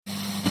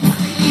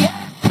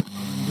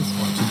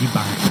ที่บ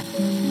าง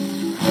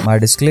My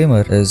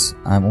disclaimer is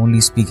I'm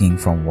only speaking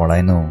from what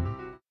I know.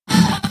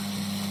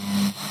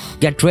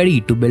 Get ready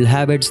to build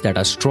habits that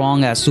are strong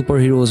as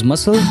superheroes'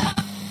 muscle.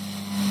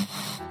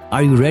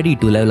 Are you ready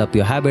to level up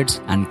your habits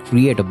and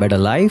create a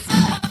better life?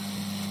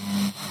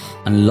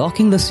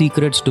 Unlocking the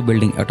secrets to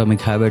building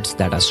atomic habits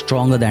that are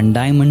stronger than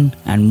diamond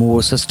and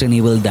more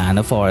sustainable than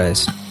a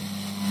forest.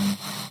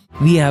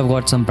 We have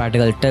got some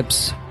practical tips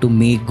to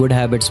make good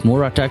habits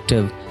more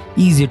attractive,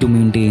 easier to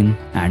maintain,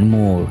 and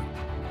more.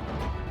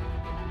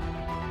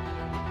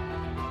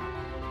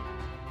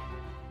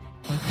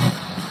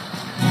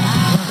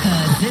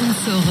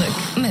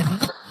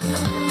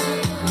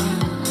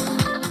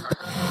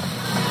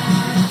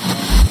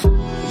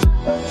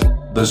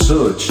 The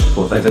search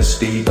for better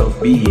state of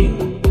being,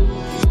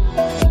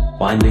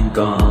 finding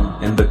calm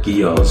in the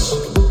chaos,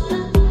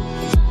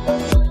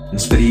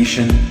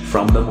 inspiration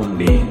from the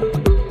mundane,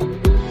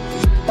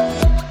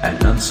 and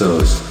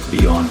answers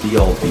beyond the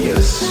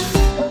obvious.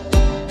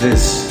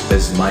 This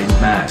is Mind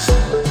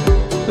Master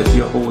with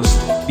your host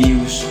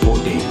Piyush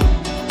Bhoti.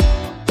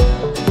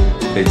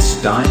 It's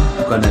time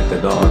to connect the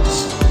dots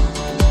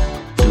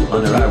to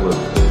unravel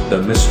the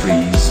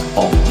mysteries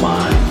of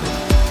mind.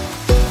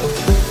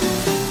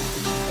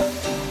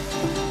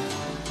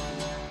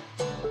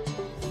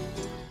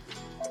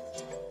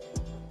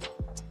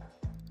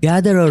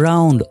 Gather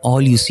around,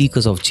 all you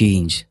seekers of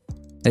change.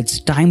 It's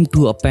time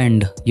to append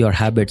your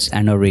habits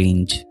and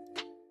arrange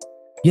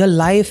your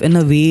life in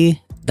a way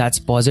that's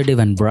positive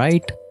and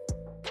bright,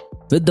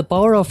 with the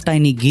power of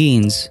tiny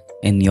gains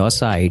in your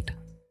sight.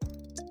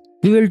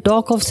 We will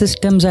talk of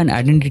systems and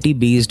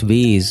identity-based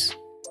ways,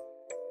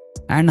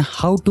 and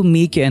how to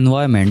make your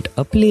environment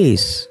a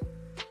place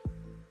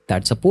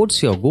that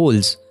supports your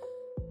goals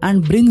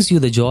and brings you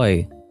the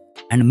joy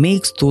and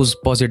makes those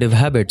positive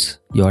habits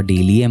your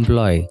daily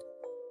employ.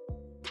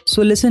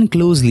 So listen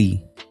closely,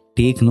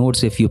 take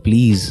notes if you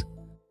please,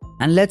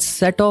 and let's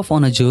set off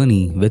on a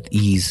journey with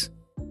ease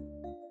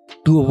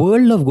to a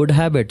world of good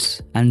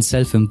habits and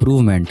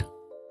self-improvement,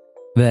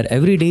 where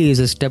every day is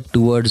a step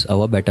towards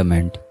our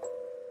betterment.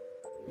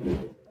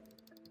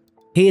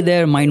 Hey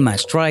there, Mind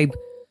Match Tribe.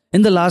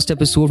 In the last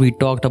episode, we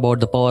talked about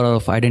the power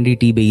of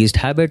identity-based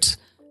habits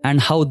and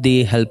how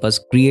they help us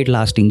create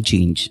lasting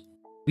change.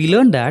 We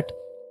learned that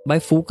by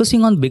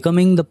focusing on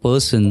becoming the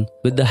person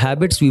with the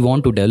habits we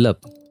want to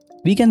develop,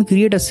 we can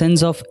create a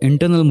sense of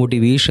internal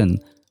motivation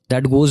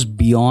that goes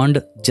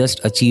beyond just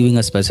achieving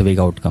a specific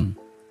outcome.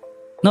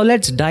 Now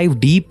let's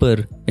dive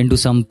deeper into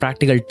some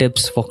practical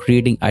tips for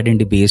creating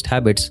identity-based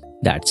habits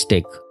that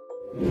stick.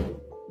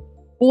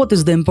 Fourth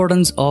is the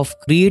importance of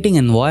creating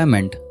an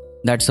environment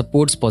that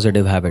supports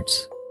positive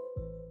habits.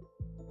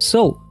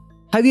 So,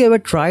 have you ever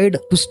tried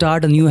to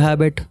start a new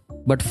habit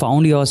but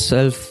found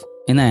yourself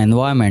in an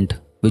environment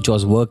which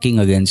was working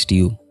against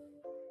you?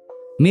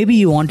 Maybe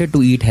you wanted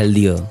to eat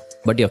healthier,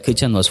 but your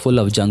kitchen was full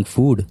of junk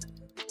food.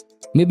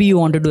 Maybe you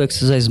wanted to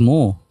exercise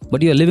more,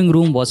 but your living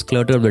room was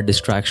cluttered with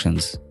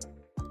distractions.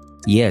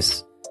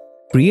 Yes,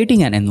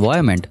 creating an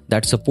environment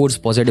that supports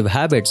positive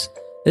habits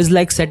is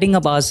like setting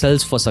up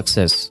ourselves for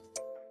success.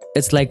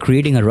 It's like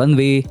creating a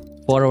runway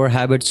for our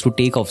habits to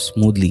take off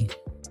smoothly.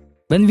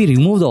 When we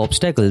remove the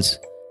obstacles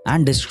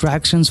and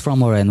distractions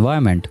from our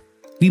environment,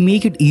 we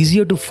make it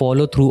easier to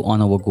follow through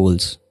on our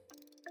goals.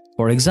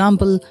 For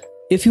example,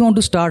 if you want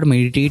to start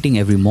meditating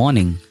every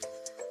morning,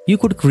 you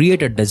could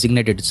create a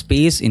designated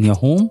space in your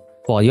home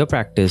for your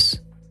practice.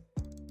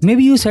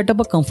 Maybe you set up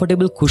a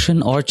comfortable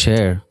cushion or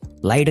chair,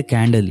 light a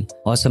candle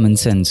or some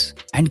incense,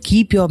 and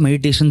keep your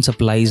meditation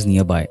supplies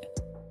nearby.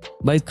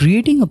 By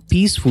creating a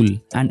peaceful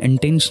and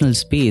intentional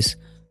space,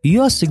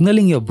 you are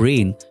signaling your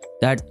brain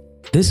that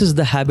this is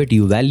the habit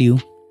you value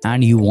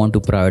and you want to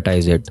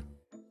prioritize it.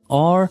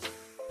 Or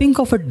think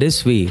of it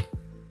this way: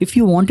 if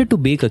you wanted to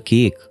bake a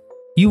cake,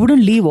 you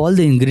wouldn't leave all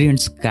the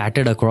ingredients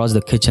scattered across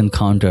the kitchen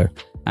counter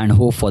and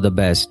hope for the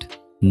best.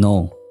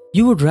 No,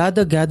 you would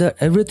rather gather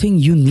everything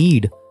you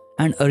need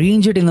and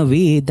arrange it in a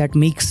way that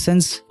makes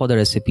sense for the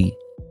recipe.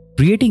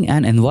 Creating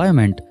an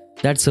environment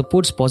that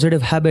supports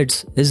positive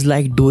habits is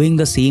like doing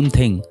the same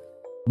thing,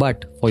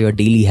 but for your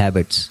daily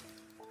habits.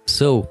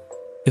 So,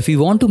 if you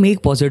want to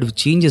make positive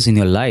changes in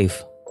your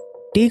life,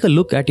 take a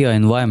look at your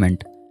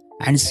environment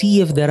and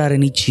see if there are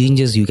any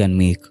changes you can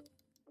make.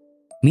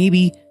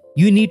 Maybe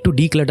you need to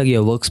declutter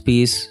your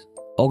workspace,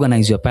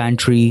 organize your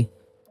pantry,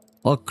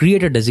 or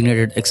create a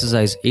designated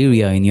exercise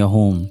area in your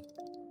home.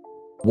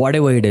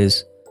 Whatever it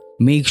is,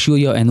 make sure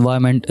your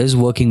environment is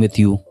working with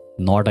you,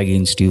 not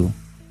against you.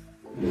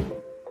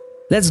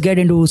 Let's get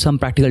into some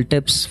practical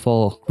tips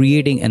for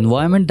creating an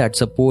environment that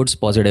supports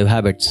positive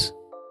habits.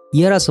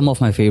 Here are some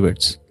of my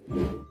favorites.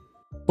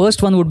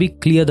 First one would be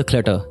clear the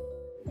clutter.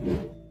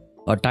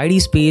 A tidy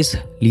space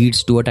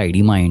leads to a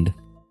tidy mind.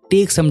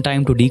 Take some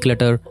time to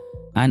declutter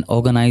and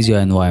organize your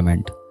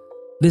environment.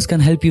 This can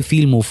help you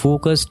feel more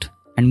focused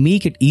and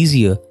make it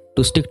easier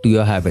to stick to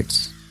your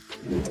habits.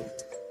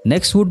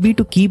 Next would be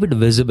to keep it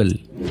visible.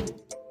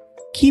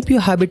 Keep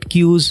your habit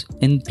cues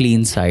in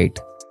plain sight.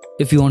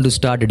 If you want to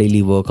start a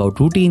daily workout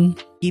routine,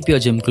 keep your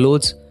gym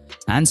clothes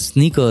and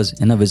sneakers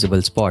in a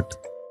visible spot.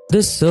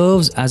 This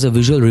serves as a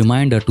visual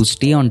reminder to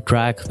stay on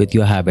track with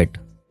your habit.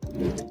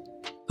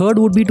 Third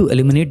would be to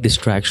eliminate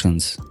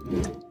distractions.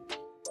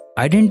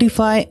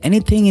 Identify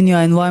anything in your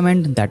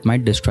environment that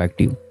might distract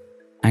you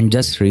and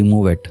just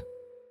remove it.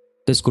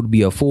 This could be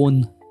your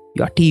phone,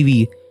 your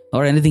TV,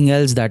 or anything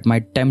else that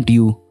might tempt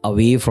you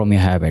away from your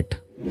habit.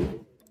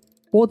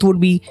 Fourth would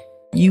be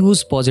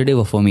use positive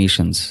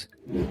affirmations.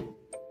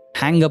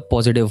 Hang up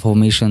positive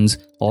affirmations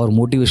or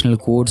motivational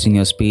quotes in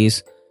your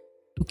space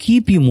to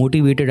keep you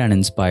motivated and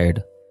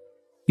inspired.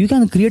 You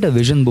can create a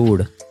vision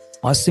board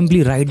or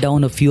simply write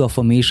down a few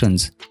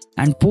affirmations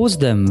and post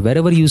them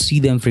wherever you see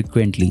them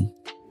frequently.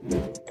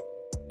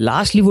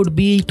 Lastly would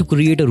be to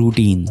create a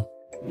routine.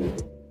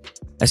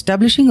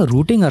 Establishing a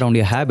routine around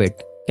your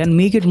habit can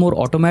make it more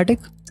automatic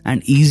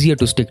and easier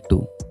to stick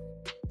to.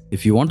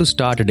 If you want to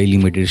start a daily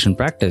meditation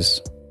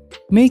practice,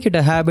 make it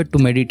a habit to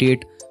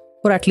meditate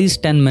for at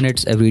least 10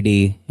 minutes every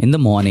day in the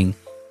morning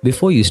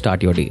before you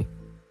start your day.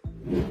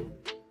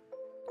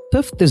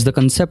 Fifth is the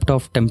concept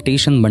of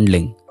temptation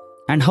bundling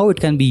and how it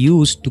can be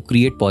used to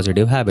create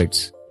positive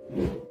habits.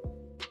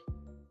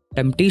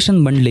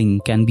 Temptation bundling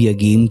can be a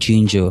game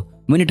changer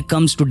when it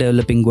comes to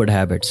developing good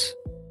habits.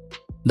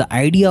 The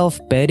idea of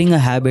pairing a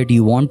habit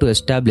you want to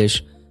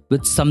establish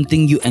with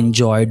something you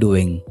enjoy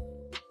doing.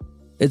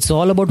 It's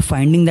all about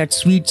finding that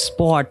sweet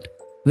spot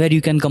where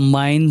you can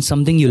combine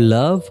something you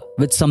love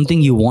with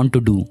something you want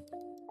to do.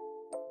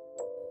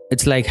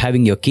 It's like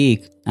having your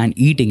cake and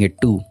eating it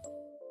too,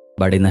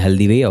 but in a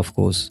healthy way, of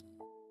course.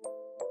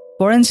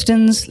 For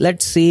instance,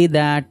 let's say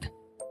that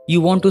you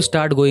want to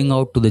start going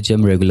out to the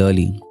gym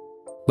regularly,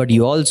 but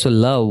you also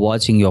love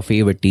watching your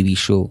favorite TV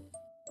show.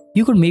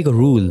 You could make a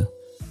rule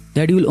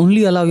that you will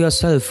only allow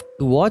yourself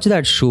to watch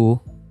that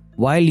show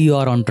while you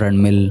are on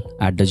treadmill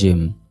at the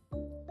gym.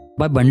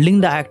 By bundling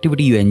the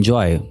activity you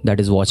enjoy, that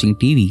is watching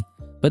TV,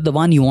 with the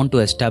one you want to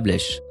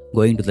establish,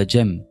 going to the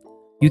gym,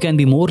 you can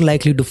be more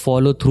likely to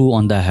follow through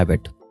on the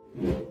habit.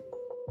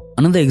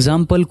 Another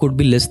example could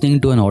be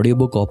listening to an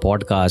audiobook or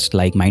podcast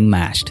like Mind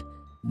Mastered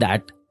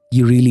that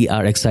you really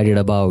are excited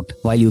about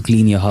while you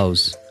clean your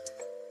house.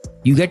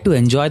 You get to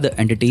enjoy the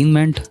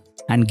entertainment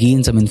and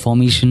gain some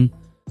information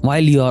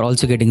while you are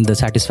also getting the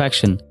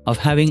satisfaction of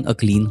having a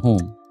clean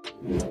home.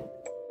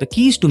 The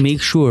key is to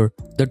make sure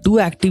the two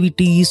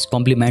activities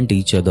complement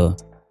each other.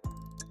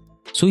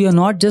 So you're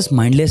not just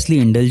mindlessly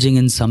indulging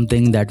in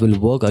something that will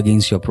work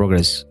against your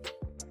progress.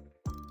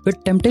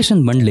 With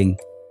temptation bundling,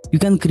 you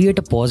can create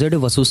a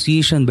positive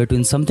association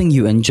between something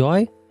you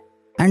enjoy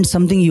and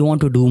something you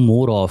want to do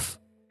more of,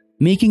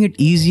 making it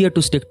easier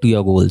to stick to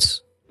your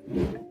goals.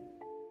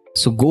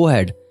 So go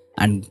ahead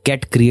and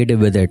get creative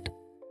with it.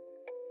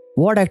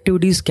 What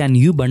activities can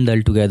you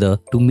bundle together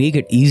to make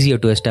it easier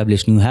to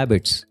establish new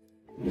habits?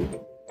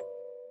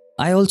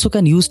 I also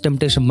can use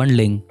temptation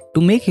bundling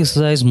to make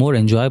exercise more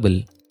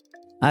enjoyable.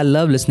 I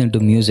love listening to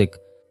music,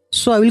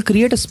 so I will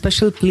create a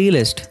special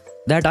playlist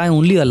that I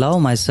only allow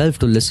myself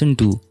to listen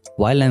to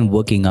while I'm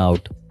working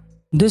out.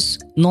 This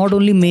not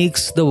only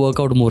makes the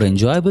workout more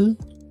enjoyable,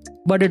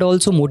 but it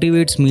also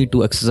motivates me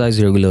to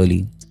exercise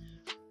regularly.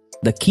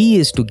 The key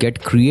is to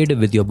get creative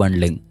with your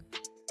bundling.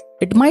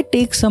 It might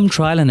take some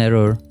trial and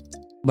error,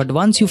 but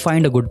once you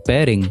find a good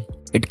pairing,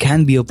 it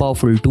can be a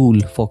powerful tool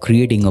for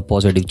creating a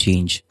positive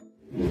change.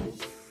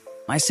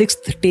 My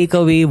sixth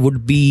takeaway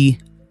would be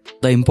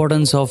the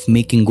importance of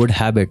making good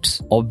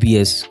habits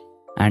obvious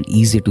and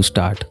easy to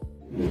start.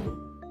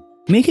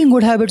 Making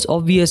good habits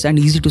obvious and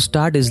easy to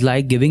start is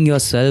like giving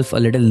yourself a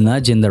little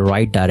nudge in the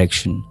right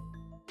direction.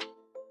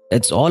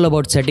 It's all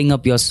about setting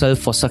up yourself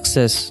for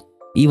success,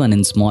 even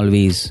in small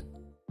ways.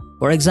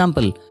 For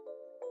example,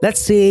 let's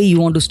say you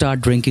want to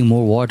start drinking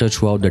more water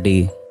throughout the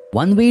day.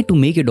 One way to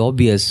make it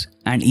obvious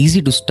and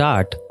easy to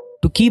start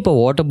to keep a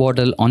water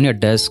bottle on your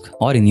desk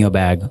or in your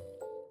bag.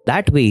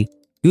 That way,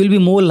 you will be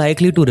more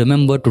likely to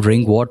remember to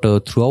drink water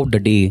throughout the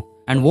day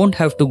and won't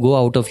have to go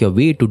out of your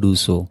way to do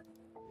so.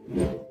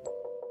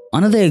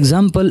 Another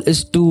example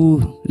is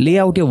to lay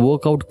out your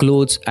workout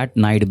clothes at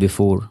night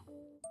before.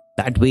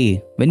 That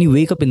way, when you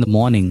wake up in the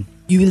morning,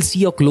 you will see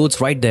your clothes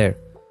right there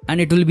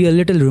and it will be a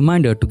little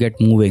reminder to get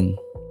moving.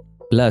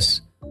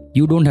 Plus,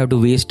 you don't have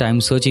to waste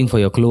time searching for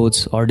your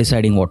clothes or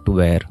deciding what to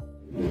wear.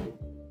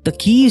 The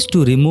key is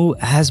to remove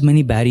as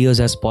many barriers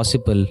as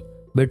possible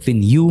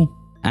between you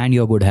and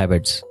your good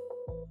habits.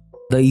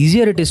 The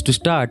easier it is to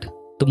start,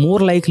 the more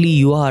likely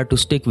you are to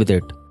stick with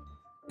it.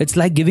 It's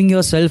like giving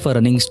yourself a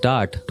running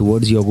start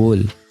towards your goal.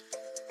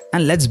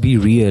 And let's be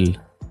real,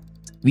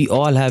 we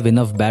all have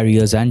enough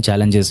barriers and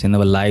challenges in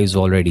our lives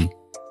already.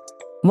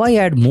 Why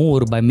add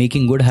more by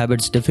making good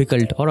habits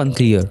difficult or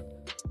unclear?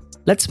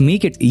 Let's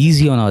make it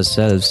easy on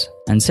ourselves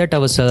and set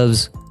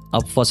ourselves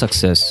up for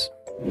success.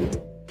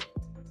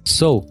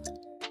 So,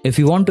 if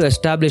you want to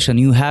establish a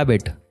new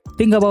habit,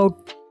 think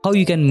about how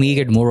you can make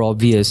it more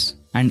obvious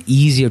and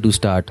easier to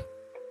start.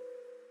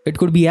 It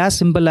could be as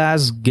simple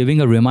as giving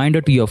a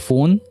reminder to your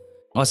phone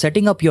or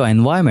setting up your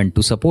environment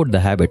to support the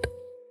habit.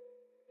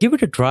 Give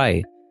it a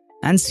try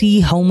and see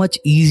how much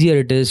easier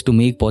it is to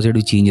make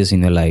positive changes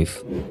in your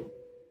life.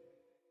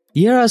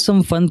 Here are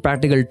some fun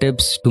practical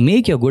tips to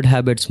make your good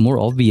habits more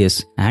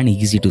obvious and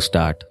easy to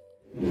start.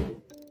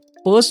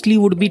 Firstly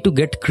would be to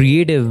get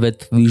creative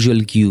with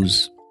visual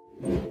cues.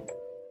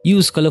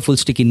 Use colorful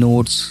sticky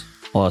notes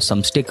or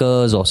some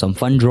stickers or some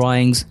fun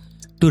drawings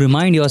to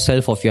remind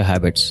yourself of your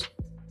habits.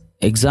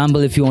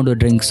 Example, if you want to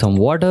drink some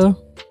water,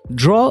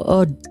 draw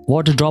a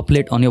water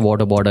droplet on your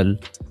water bottle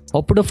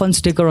or put a fun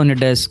sticker on your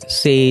desk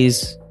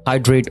says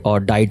hydrate or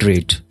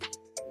dihydrate.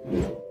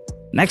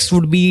 Next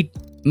would be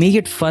make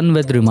it fun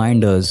with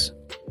reminders.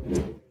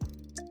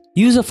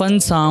 Use a fun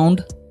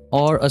sound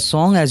or a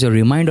song as your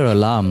reminder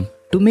alarm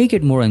to make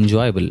it more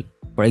enjoyable.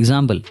 For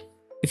example,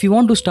 if you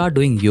want to start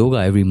doing yoga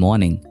every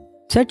morning,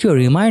 set your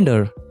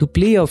reminder to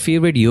play your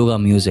favorite yoga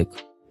music.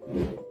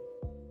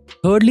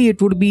 Thirdly,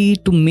 it would be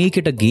to make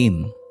it a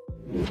game.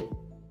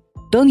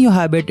 Turn your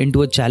habit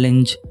into a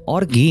challenge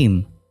or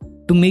game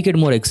to make it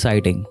more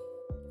exciting.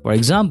 For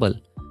example,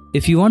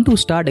 if you want to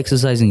start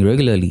exercising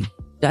regularly,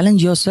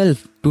 challenge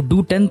yourself to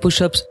do 10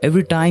 push-ups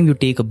every time you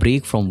take a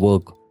break from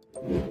work.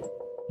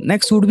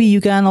 Next would be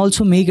you can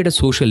also make it a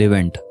social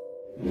event.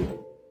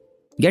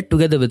 Get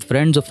together with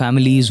friends or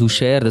families who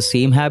share the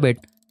same habit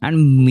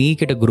and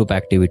make it a group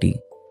activity.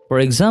 For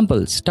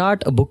example,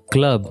 start a book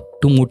club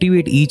to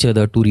motivate each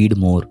other to read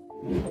more.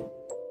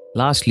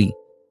 Lastly,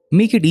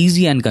 make it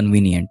easy and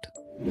convenient.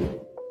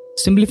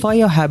 Simplify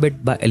your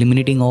habit by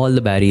eliminating all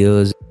the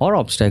barriers or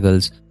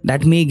obstacles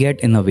that may get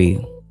in the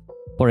way.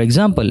 For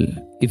example,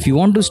 if you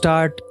want to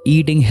start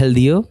eating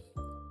healthier,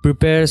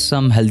 prepare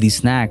some healthy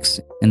snacks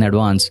in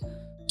advance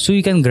so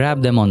you can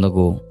grab them on the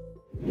go.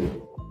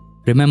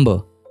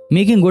 Remember,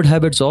 making good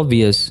habits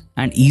obvious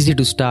and easy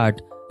to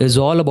start is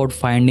all about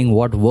finding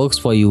what works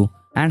for you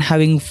and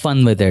having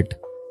fun with it.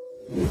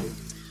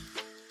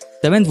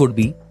 Seventh would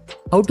be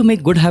how to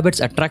make good habits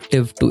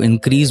attractive to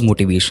increase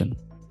motivation.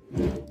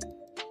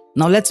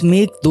 Now let's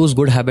make those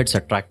good habits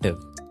attractive.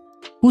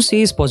 Who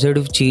says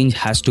positive change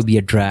has to be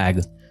a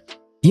drag?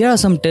 Here are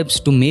some tips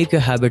to make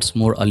your habits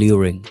more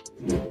alluring.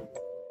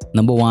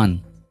 Number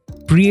 1.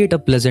 Create a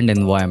pleasant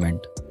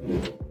environment.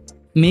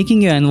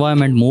 Making your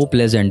environment more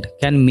pleasant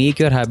can make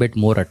your habit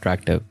more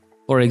attractive.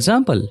 For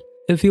example,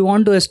 if you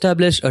want to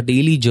establish a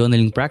daily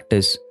journaling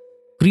practice,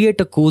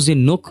 create a cozy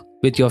nook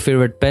with your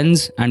favorite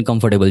pens and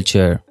comfortable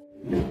chair.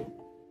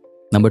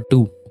 Number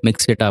 2.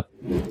 Mix it up.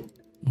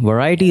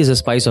 Variety is a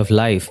spice of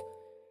life,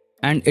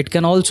 and it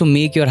can also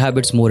make your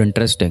habits more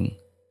interesting.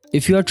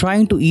 If you are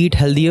trying to eat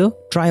healthier,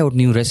 try out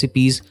new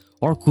recipes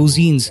or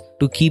cuisines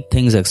to keep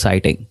things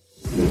exciting.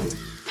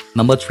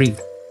 Number 3.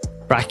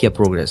 Track your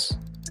progress.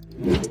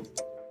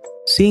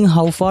 Seeing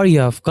how far you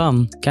have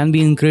come can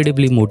be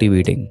incredibly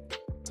motivating.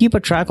 Keep a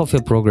track of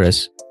your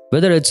progress,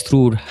 whether it's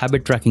through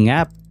habit tracking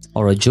app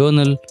or a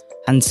journal,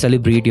 and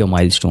celebrate your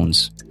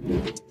milestones.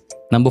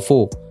 Number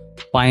 4.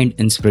 Find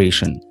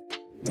inspiration.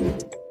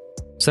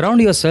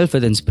 Surround yourself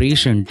with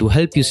inspiration to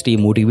help you stay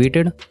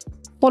motivated.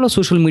 Follow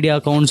social media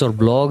accounts or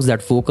blogs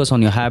that focus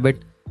on your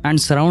habit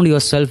and surround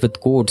yourself with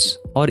quotes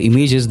or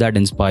images that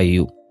inspire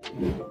you.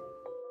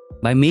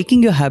 By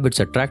making your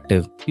habits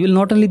attractive, you will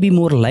not only be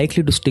more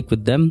likely to stick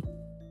with them,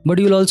 but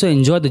you will also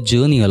enjoy the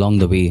journey along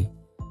the way.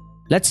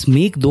 Let's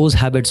make those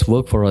habits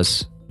work for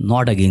us,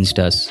 not against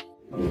us.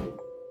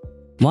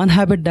 One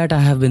habit that I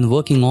have been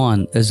working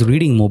on is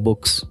reading more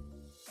books.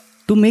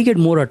 To make it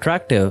more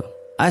attractive,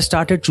 I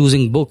started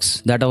choosing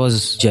books that I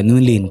was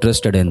genuinely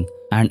interested in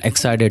and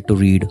excited to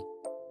read.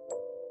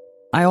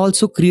 I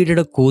also created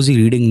a cozy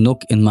reading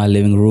nook in my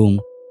living room,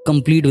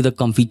 complete with a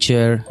comfy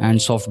chair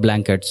and soft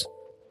blankets,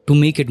 to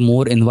make it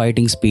more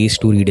inviting space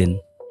to read in.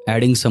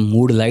 Adding some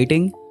mood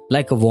lighting,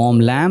 like a warm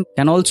lamp,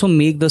 can also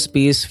make the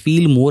space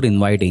feel more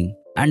inviting.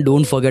 And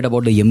don't forget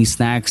about the yummy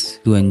snacks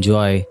to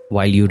enjoy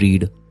while you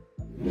read.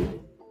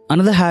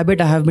 Another habit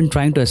I have been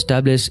trying to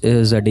establish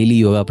is a daily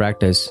yoga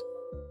practice.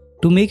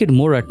 To make it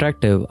more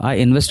attractive, I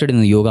invested in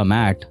a yoga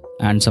mat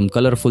and some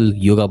colorful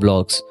yoga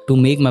blocks to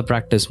make my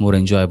practice more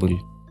enjoyable.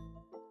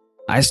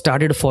 I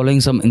started following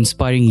some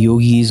inspiring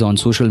yogis on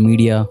social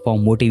media for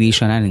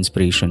motivation and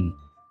inspiration.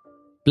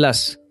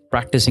 Plus,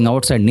 practicing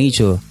outside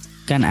nature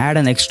can add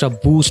an extra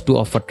boost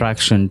of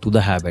attraction to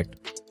the habit.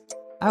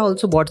 I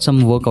also bought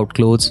some workout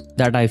clothes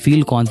that I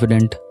feel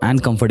confident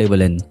and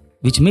comfortable in,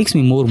 which makes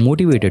me more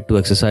motivated to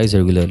exercise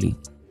regularly.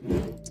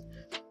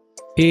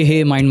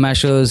 Hey Mind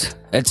Mashers,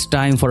 it's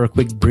time for a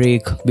quick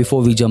break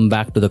before we jump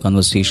back to the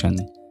conversation.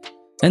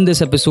 In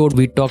this episode,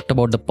 we talked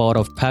about the power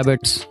of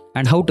habits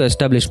and how to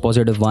establish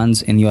positive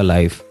ones in your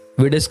life.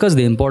 We discussed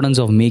the importance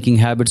of making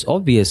habits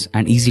obvious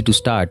and easy to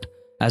start,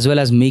 as well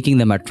as making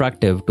them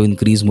attractive to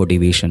increase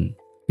motivation.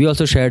 We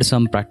also shared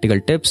some practical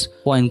tips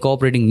for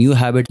incorporating new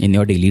habits in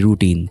your daily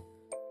routine.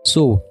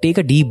 So, take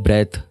a deep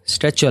breath,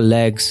 stretch your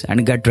legs,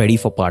 and get ready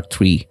for part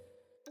 3.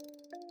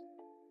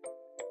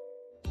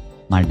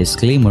 My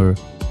disclaimer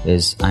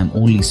is I'm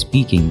only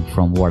speaking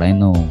from what I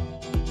know.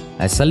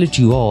 I salute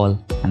you all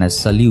and I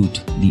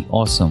salute the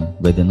awesome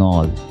within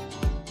all.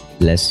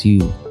 Bless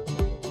you.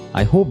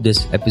 I hope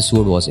this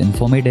episode was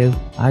informative.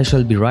 I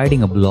shall be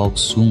writing a blog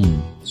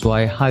soon, so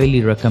I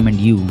highly recommend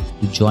you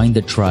to join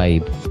the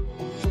tribe.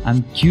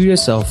 I'm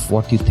curious of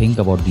what you think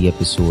about the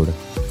episode.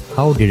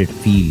 How did it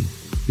feel?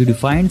 Did you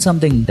find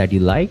something that you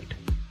liked?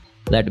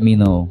 Let me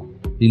know.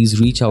 Please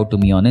reach out to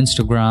me on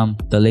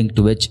Instagram, the link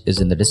to which is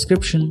in the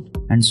description.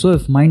 And so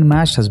if Mind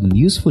Matched has been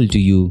useful to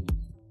you,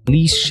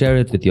 please share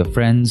it with your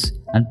friends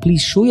and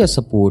please show your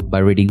support by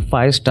rating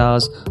 5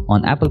 stars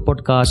on Apple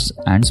Podcasts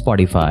and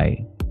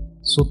Spotify.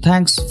 So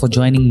thanks for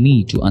joining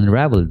me to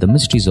unravel the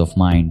mysteries of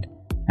mind,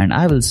 and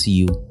I will see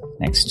you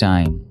next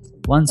time.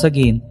 Once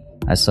again,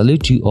 I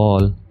salute you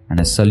all and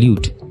I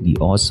salute the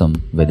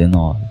awesome within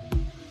all.